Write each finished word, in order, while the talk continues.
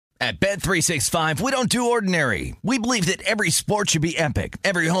At Bet365, we don't do ordinary. We believe that every sport should be epic.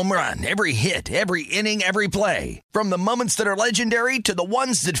 Every home run, every hit, every inning, every play. From the moments that are legendary to the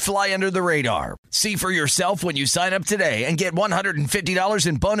ones that fly under the radar. See for yourself when you sign up today and get $150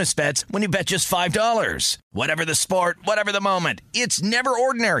 in bonus bets when you bet just $5. Whatever the sport, whatever the moment, it's never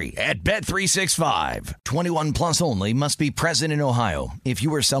ordinary at Bet365. 21 plus only. Must be present in Ohio. If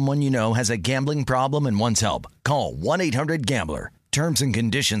you or someone you know has a gambling problem and wants help, call 1-800-GAMBLER. Terms and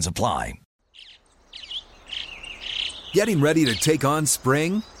conditions apply. Getting ready to take on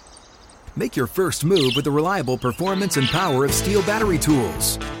spring? Make your first move with the reliable performance and power of Steel battery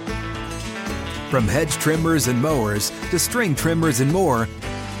tools. From hedge trimmers and mowers to string trimmers and more,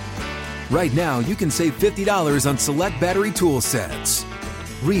 right now you can save $50 on select battery tool sets.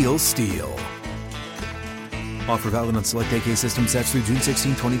 Real Steel. Offer valid on select AK system sets through June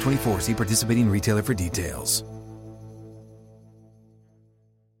 16, 2024. See participating retailer for details.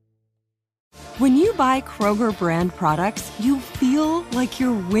 When you buy Kroger brand products, you feel like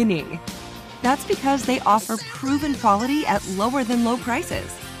you're winning. That's because they offer proven quality at lower than low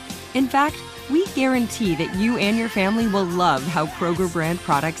prices. In fact, we guarantee that you and your family will love how Kroger brand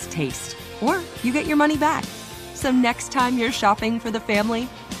products taste, or you get your money back. So next time you're shopping for the family,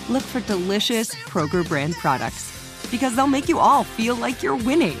 look for delicious Kroger brand products, because they'll make you all feel like you're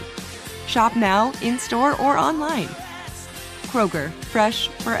winning. Shop now, in-store, or online. Kroger, fresh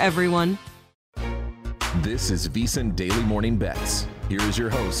for everyone. This is VSiN Daily Morning Bets. Here is your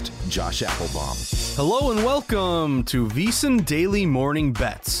host, Josh Applebaum. Hello and welcome to VSiN Daily Morning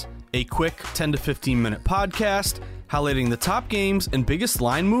Bets, a quick 10 to 15 minute podcast highlighting the top games and biggest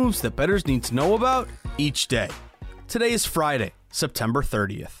line moves that bettors need to know about each day. Today is Friday, September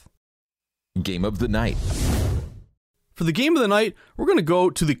 30th. Game of the night. For the game of the night, we're going to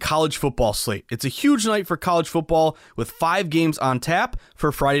go to the college football slate. It's a huge night for college football with 5 games on tap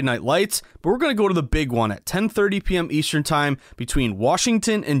for Friday Night Lights, but we're going to go to the big one at 10:30 p.m. Eastern Time between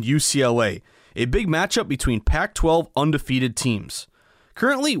Washington and UCLA, a big matchup between Pac-12 undefeated teams.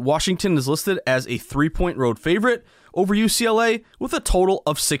 Currently, Washington is listed as a 3-point road favorite over UCLA with a total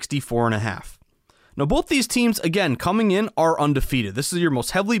of 64.5. Now, both these teams, again, coming in are undefeated. This is your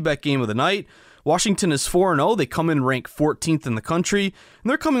most heavily bet game of the night. Washington is 4-0. They come in ranked 14th in the country, and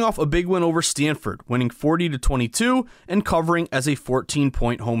they're coming off a big win over Stanford, winning 40-22 and covering as a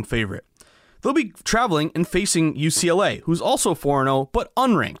 14-point home favorite. They'll be traveling and facing UCLA, who's also 4-0 but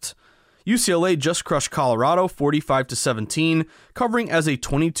unranked. UCLA just crushed Colorado 45-17, covering as a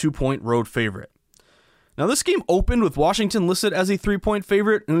 22-point road favorite. Now, this game opened with Washington listed as a 3-point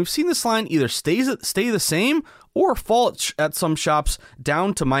favorite, and we've seen this line either stay the same or fall at some shops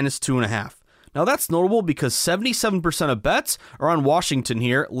down to -2.5. Now, that's notable because 77% of bets are on Washington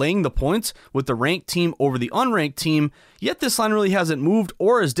here, laying the points with the ranked team over the unranked team, yet this line really hasn't moved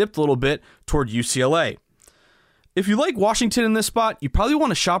or has dipped a little bit toward UCLA. If you like Washington in this spot, you probably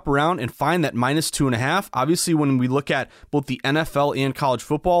want to shop around and find that -2.5. Obviously, when we look at both the NFL and college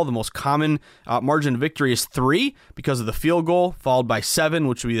football, the most common margin of victory is 3 because of the field goal, followed by 7,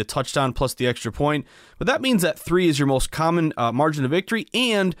 which would be the touchdown plus the extra point. But that means that 3 is your most common margin of victory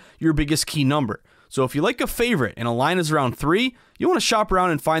and your biggest key number. So if you like a favorite and a line is around 3, you want to shop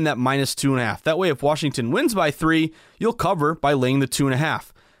around and find that -2.5. That way, if Washington wins by 3, you'll cover by laying the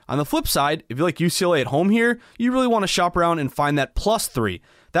 2.5. On the flip side, if you like UCLA at home here, you really want to shop around and find that +3.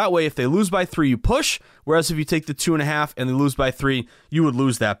 That way, if they lose by 3, you push, whereas if you take the 2.5 and they lose by 3, you would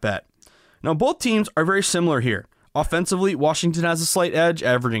lose that bet. Now, both teams are very similar here. Offensively, Washington has a slight edge,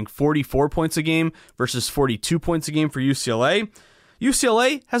 averaging 44 points a game versus 42 points a game for UCLA.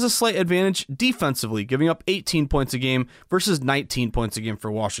 UCLA has a slight advantage defensively, giving up 18 points a game versus 19 points a game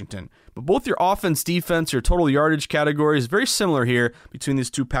for Washington. But both your offense, defense, your total yardage categories, very similar here between these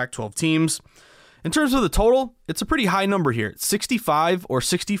two Pac-12 teams. In terms of the total, it's a pretty high number here. It's 65 or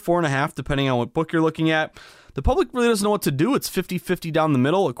 64.5, depending on what book you're looking at. The public really doesn't know what to do. It's 50-50 down the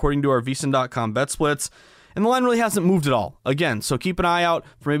middle, according to our VSiN.com bet splits. And the line really hasn't moved at all. Again, so keep an eye out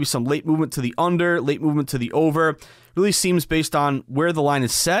for maybe some late movement to the under, late movement to the over. Really seems based on where the line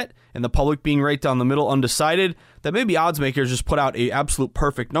is set and the public being right down the middle undecided that maybe odds makers just put out a absolute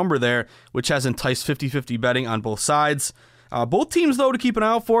perfect number there, which has enticed 50-50 betting on both sides. Both teams, though, to keep an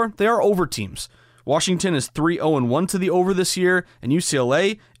eye out for, they are over teams. Washington is 3-0-1 to the over this year, and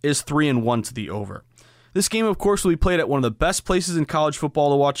UCLA is 3-1 to the over. This game, of course, will be played at one of the best places in college football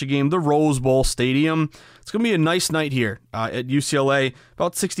to watch a game, the Rose Bowl Stadium. It's going to be a nice night here at UCLA,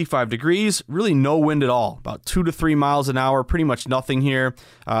 about 65 degrees, really no wind at all, about 2 to 3 miles an hour, pretty much nothing here.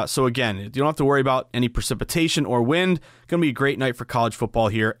 So again, you don't have to worry about any precipitation or wind. Going to be a great night for college football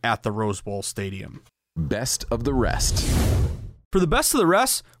here at the Rose Bowl Stadium. Best of the rest. For the best of the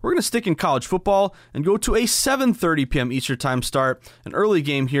rest, we're going to stick in college football and go to a 7:30 p.m. Eastern Time start, an early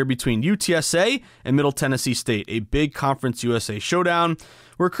game here between UTSA and Middle Tennessee State, a big Conference USA showdown,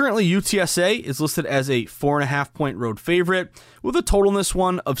 where currently UTSA is listed as a 4.5-point road favorite with a total in this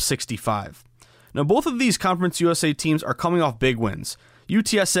one of 65. Now, both of these Conference USA teams are coming off big wins.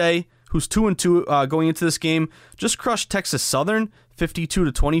 UTSA, who's 2-2 going into this game, just crushed Texas Southern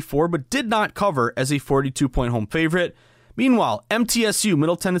 52-24, but did not cover as a 42-point home favorite. Meanwhile, MTSU,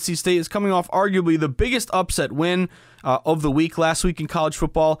 Middle Tennessee State, is coming off arguably the biggest upset win of the week last week in college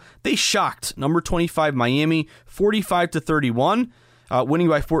football. They shocked number 25 Miami 45-31, winning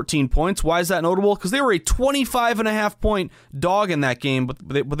by 14 points. Why is that notable? Because they were a 25.5-point dog in that game,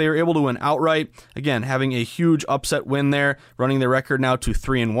 but they were able to win outright. Again, having a huge upset win there, running their record now to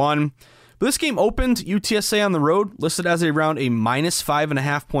 3-1. But this game opened UTSA on the road, listed as around a minus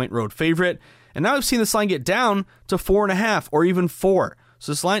 5.5-point road favorite. And now I've seen this line get down to 4.5 or even 4.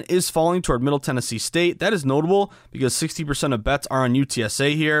 So this line is falling toward Middle Tennessee State. That is notable because 60% of bets are on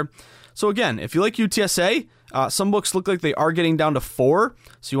UTSA here. So again, if you like UTSA, some books look like they are getting down to 4.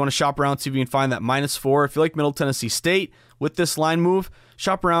 So you want to shop around, see if you can find that minus 4. If you like Middle Tennessee State with this line move,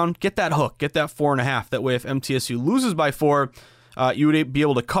 shop around, get that hook, get that 4.5. That way if MTSU loses by 4, you would be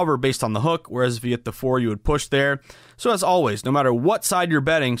able to cover based on the hook, whereas if you get the 4, you would push there. So as always, no matter what side you're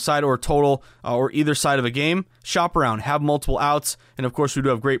betting, side or total, or either side of a game, shop around, have multiple outs, and of course we do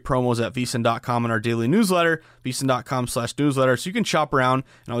have great promos at VSiN.com in our daily newsletter, VSiN.com/newsletter, so you can shop around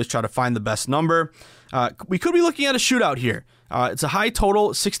and always try to find the best number. We could be looking at a shootout here. It's a high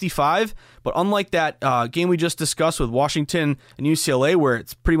total, 65, but unlike that game we just discussed with Washington and UCLA, where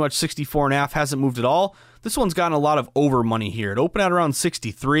it's pretty much 64.5, hasn't moved at all, this one's gotten a lot of over money here. It opened at around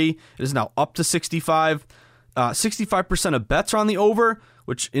 63. It is now up to 65. 65% of bets are on the over,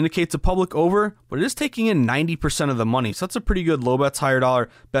 which indicates a public over, but it is taking in 90% of the money. So that's a pretty good low bets, higher dollar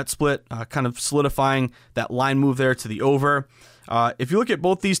bet split, kind of solidifying that line move there to the over. If you look at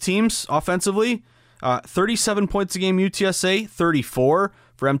both these teams offensively, 37 points a game UTSA, 34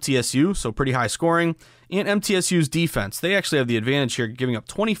 for MTSU, so pretty high scoring. And MTSU's defense, they actually have the advantage here, giving up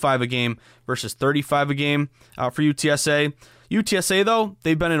 25 a game versus 35 a game for UTSA. UTSA, though,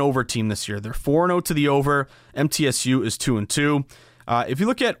 they've been an over team this year. They're 4-0 to the over. MTSU is 2-2. If you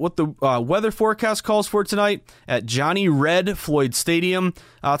look at what the weather forecast calls for tonight at Johnny Red Floyd Stadium,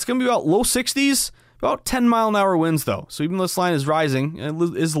 it's going to be about low 60s, about 10-mile-an-hour winds, though. So even though this line is rising, it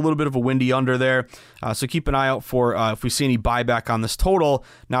is a little bit of a windy under there. So keep an eye out for if we see any buyback on this total.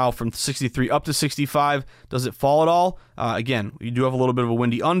 Now from 63 up to 65, does it fall at all? Again, you do have a little bit of a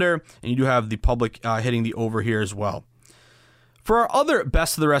windy under, and you do have the public hitting the over here as well. For our other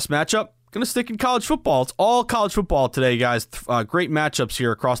best of the rest matchup, going to stick in college football. It's all college football today, guys. Great matchups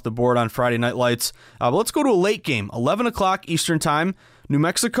here across the board on Friday Night Lights. But let's go to a late game, 11 o'clock Eastern Time, New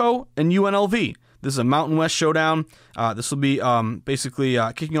Mexico and UNLV. This is a Mountain West showdown. This will be basically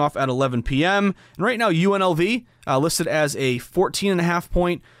kicking off at 11 p.m. And right now, UNLV listed as a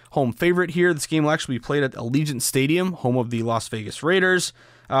 14.5-point home favorite here. This game will actually be played at Allegiant Stadium, home of the Las Vegas Raiders.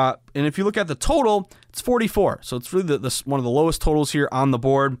 And if you look at the total, it's 44. So it's really one of the lowest totals here on the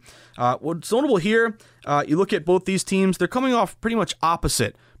board. What's notable here, you look at both these teams, they're coming off pretty much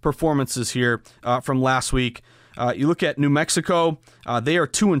opposite performances here from last week. You look at New Mexico, they are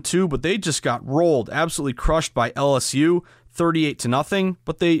 2-2, but they just got rolled, absolutely crushed by LSU, 38-0.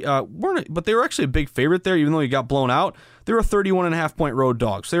 But they weren't. But they were actually a big favorite there, even though you got blown out. They were a 31.5-point road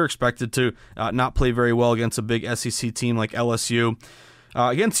dog, so they were expected to not play very well against a big SEC team like LSU.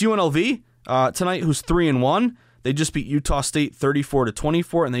 Against UNLV tonight, who's 3-1, they just beat Utah State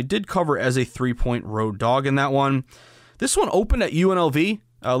 34-24, and they did cover as a 3-point road dog in that one. This one opened at UNLV,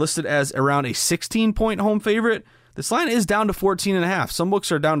 listed as around a 16-point home favorite. This line is down to 14.5. Some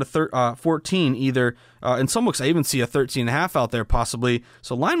books are down to 14 either. In some books, I even see a 13.5 out there possibly.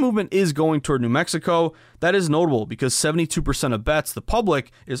 So line movement is going toward New Mexico. That is notable because 72% of bets, the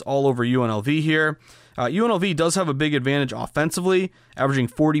public, is all over UNLV here. UNLV does have a big advantage offensively, averaging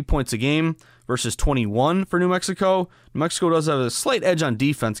 40 points a game versus 21 for New Mexico. New Mexico does have a slight edge on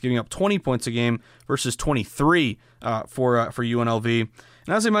defense, giving up 20 points a game versus 23 for UNLV.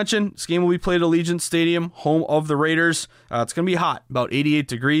 And as I mentioned, this game will be played at Allegiant Stadium, home of the Raiders. It's going to be hot, about 88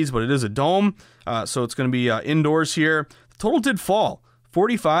 degrees, but it is a dome, so it's going to be indoors here. The total did fall,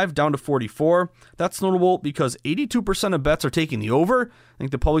 45 down to 44. That's notable because 82% of bets are taking the over. I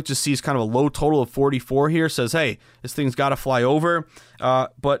think the public just sees kind of a low total of 44 here, says, hey, this thing's got to fly over.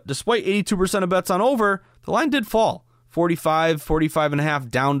 But despite 82% of bets on over, the line did fall, 45,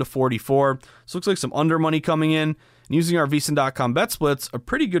 45.5 down to 44. So it looks like some under money coming in. And using our VSiN.com bet splits, a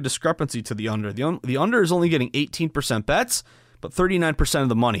pretty good discrepancy to the under. The under is only getting 18% bets, but 39% of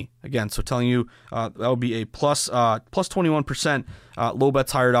the money. Again, so telling you that would be a plus 21% low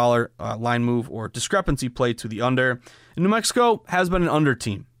bets, higher dollar line move or discrepancy play to the under. And New Mexico has been an under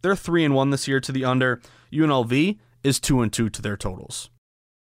team. They're 3-1 this year to the under. UNLV is 2-2 to their totals.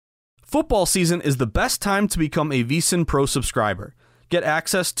 Football season is the best time to become a VSiN Pro subscriber. Get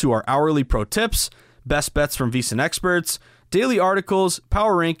access to our hourly pro tips, best bets from VSiN experts, daily articles,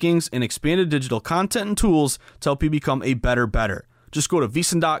 power rankings, and expanded digital content and tools to help you become a better bettor. Just go to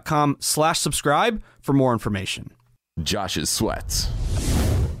VSiN.com/subscribe for more information. Josh's sweats.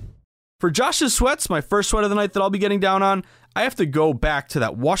 For Josh's sweats, my first sweat of the night that I'll be getting down on, I have to go back to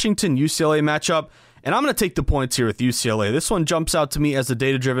that Washington-UCLA matchup, and I'm going to take the points here with UCLA. This one jumps out to me as a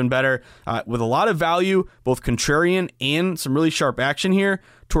data-driven bettor with a lot of value, both contrarian and some really sharp action here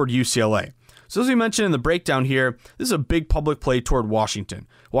toward UCLA. So as we mentioned in the breakdown here, this is a big public play toward Washington.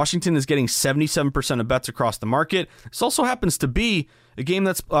 Washington is getting 77% of bets across the market. This also happens to be a game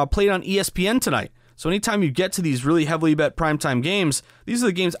that's played on ESPN tonight. So anytime you get to these really heavily bet primetime games, these are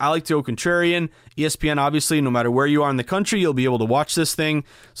the games I like to go contrarian. ESPN, obviously, no matter where you are in the country, you'll be able to watch this thing.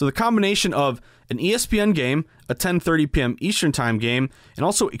 So the combination of an ESPN game, a 10:30 p.m. Eastern time game, and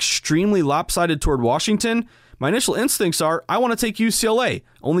also extremely lopsided toward Washington, my initial instincts are, I want to take UCLA,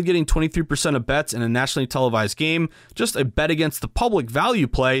 only getting 23% of bets in a nationally televised game, just a bet against the public value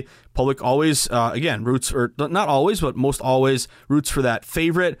play. Public always, again, roots, or not always, but most always roots for that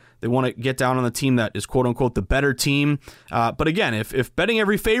favorite. They want to get down on the team that is quote-unquote the better team. But again, if betting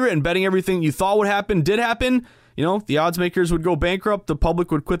every favorite and betting everything you thought would happen did happen, you know, the odds makers would go bankrupt, the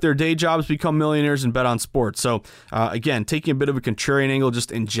public would quit their day jobs, become millionaires, and bet on sports. So, again, taking a bit of a contrarian angle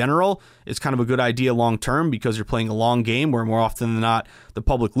just in general is kind of a good idea long-term because you're playing a long game where more often than not, the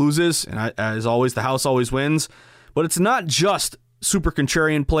public loses. And as always, the house always wins. But it's not just super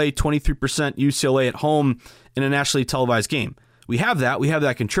contrarian play, 23% UCLA at home in a nationally televised game. We have that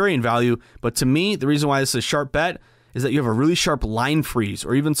contrarian value. But to me, the reason why this is a sharp bet is that you have a really sharp line freeze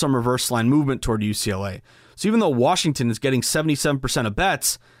or even some reverse line movement toward UCLA. So even though Washington is getting 77% of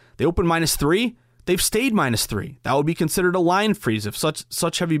bets, they open -3, they've stayed -3. That would be considered a line freeze. If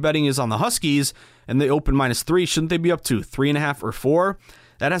such heavy betting is on the Huskies and they open -3, shouldn't they be up to 3.5 or 4?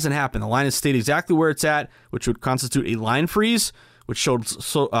 That hasn't happened. The line has stayed exactly where it's at, which would constitute a line freeze, which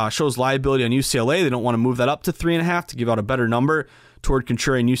shows liability on UCLA. They don't want to move that up to 3.5 to give out a better number toward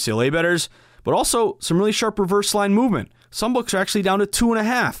contrarian UCLA bettors. But also some really sharp reverse line movement. Some books are actually down to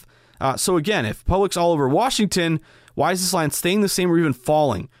 2.5. So again, if public's all over Washington, why is this line staying the same or even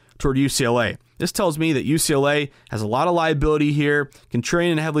falling toward UCLA? This tells me that UCLA has a lot of liability here, contrarian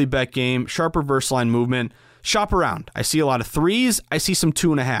and heavily bet game, sharp reverse line movement. Shop around. I see a lot of 3s. I see some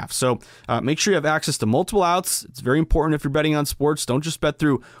 2.5. So make sure you have access to multiple outs. It's very important if you're betting on sports. Don't just bet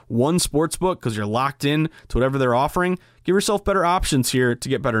through one sports book because you're locked in to whatever they're offering. Give yourself better options here to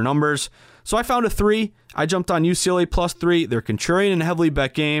get better numbers. So I found a 3. I jumped on UCLA +3. They're contrarian and heavily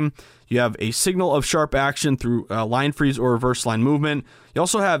bet game. You have a signal of sharp action through line freeze or reverse line movement. You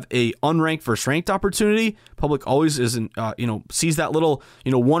also have a unranked versus ranked opportunity. Public always isn't, sees that little,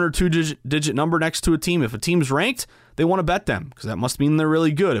 1 or 2 digit number next to a team. If a team's ranked, they want to bet them because that must mean they're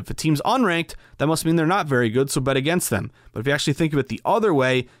really good. If a team's unranked, that must mean they're not very good, so bet against them. But if you actually think of it the other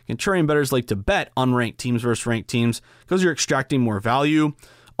way, contrarian bettors like to bet unranked teams versus ranked teams because you're extracting more value.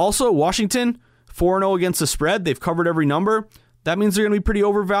 Also, Washington, 4-0 against the spread. They've covered every number. That means they're going to be pretty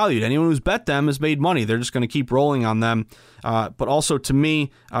overvalued. Anyone who's bet them has made money. They're just going to keep rolling on them. But also, to me,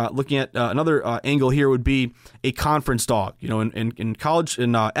 looking at another angle here would be a conference dog. In college,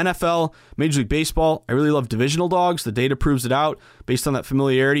 in NFL, Major League Baseball, I really love divisional dogs. The data proves it out. Based on that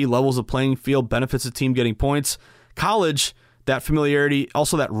familiarity, levels of playing field, benefits the team getting points. College, that familiarity,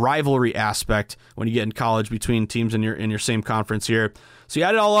 also that rivalry aspect when you get in college between teams in your same conference here. So you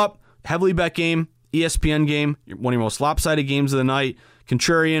add it all up, heavily bet game, ESPN game, one of your most lopsided games of the night,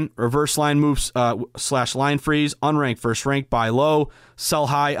 contrarian, reverse line moves / line freeze, unranked versus ranked, buy low, sell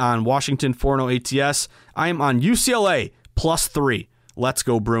high on Washington 4-0 ATS. I am on UCLA +3. Let's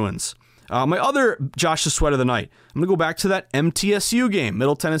go Bruins. My other Josh's sweat of the night, I'm going to go back to that MTSU game,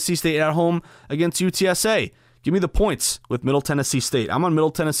 Middle Tennessee State at home against UTSA. Give me the points with Middle Tennessee State. I'm on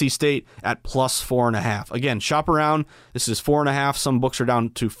Middle Tennessee State at +4.5. Again, shop around. This is 4.5. Some books are down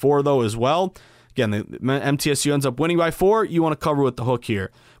to 4, though, as well. Again, the MTSU ends up winning by 4. You want to cover with the hook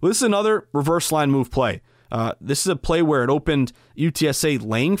here. Well, this is another reverse line move play. This is a play where it opened UTSA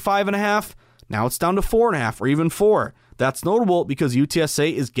laying 5.5. Now it's down to 4.5 or even 4. That's notable because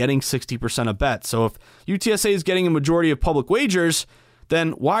UTSA is getting 60% of bets. So if UTSA is getting a majority of public wagers,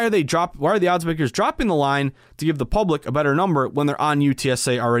 then why are the odds makers dropping the line to give the public a better number when they're on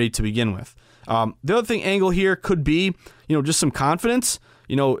UTSA already to begin with? The other angle here could be, just some confidence.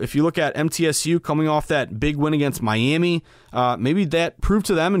 If you look at MTSU coming off that big win against Miami, maybe that proved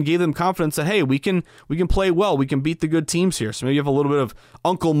to them and gave them confidence that, hey, we can play well. We can beat the good teams here. So maybe you have a little bit of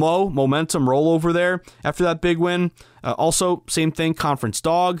Uncle Mo momentum rollover there after that big win. Also, same thing, conference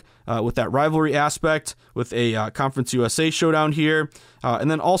dog with that rivalry aspect with a Conference USA showdown here.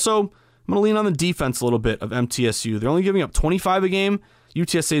 And then also, I'm going to lean on the defense a little bit of MTSU. They're only giving up 25 a game.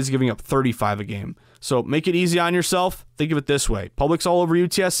 UTSA is giving up 35 a game. So make it easy on yourself. Think of it this way. Public's all over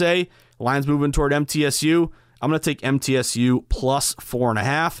UTSA. Line's moving toward MTSU. I'm going to take MTSU plus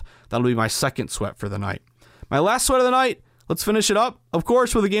 4.5. That'll be my second sweat for the night. My last sweat of the night, let's finish it up, of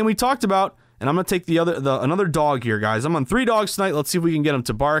course, with a game we talked about. And I'm going to take another dog here, guys. I'm on 3 dogs tonight. Let's see if we can get them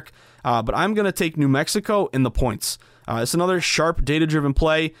to bark. But I'm going to take New Mexico in the points. It's another sharp, data-driven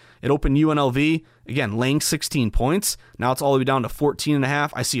play. It opened UNLV, again, laying 16 points. Now it's all the way down to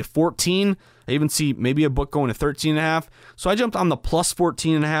 14.5. I see a 14. I even see maybe a book going to 13.5. So I jumped on the plus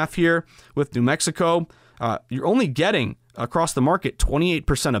 14.5 here with New Mexico. You're only getting, across the market,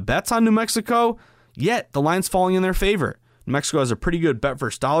 28% of bets on New Mexico, yet the line's falling in their favor. New Mexico has a pretty good bet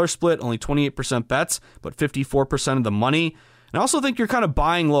versus dollar split, only 28% bets, but 54% of the money. And I also think you're kind of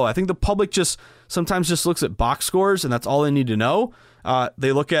buying low. I think the public sometimes just looks at box scores, and that's all they need to know.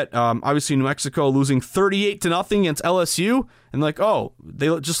 They look at, obviously, New Mexico losing 38-0 against LSU, and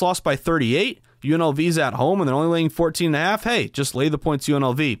they just lost by 38. UNLV's at home, and they're only laying 14.5. Hey, just lay the points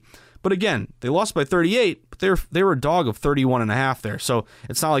UNLV. But again, they lost by 38, but they were a dog of 31.5 there. So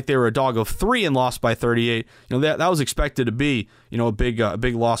it's not like they were a dog of 3 and lost by 38. That was expected to be, a big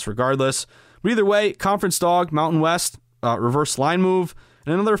loss regardless. But either way, conference dog, Mountain West, reverse line move,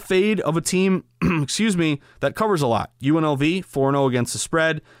 and another fade of a team, that covers a lot. UNLV, 4-0 against the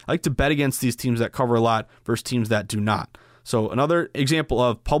spread. I like to bet against these teams that cover a lot versus teams that do not. So another example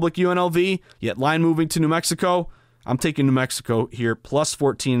of public UNLV, yet line moving to New Mexico. I'm taking New Mexico here, plus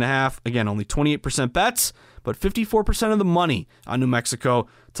 14.5. Again, only 28% bets, but 54% of the money on New Mexico,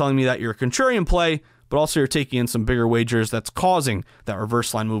 telling me that you're a contrarian play, but also you're taking in some bigger wagers that's causing that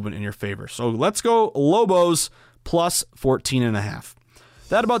reverse line movement in your favor. So let's go Lobos plus 14.5.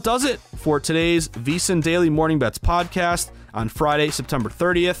 That about does it for today's VSiN Daily Morning Bets podcast on Friday, September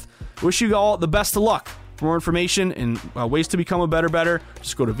 30th. Wish you all the best of luck. For more information and ways to become a better,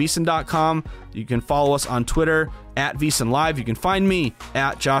 just go to VSiN.com. You can follow us on Twitter at VSiN Live. You can find me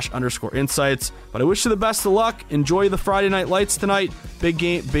at Josh_Insights. But I wish you the best of luck. Enjoy the Friday Night Lights tonight. Big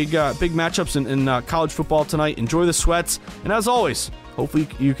matchups in college football tonight. Enjoy the sweats. And as always, hopefully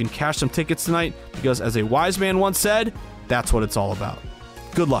you can cash some tickets tonight because, as a wise man once said, that's what it's all about.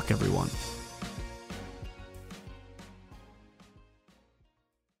 Good luck, everyone.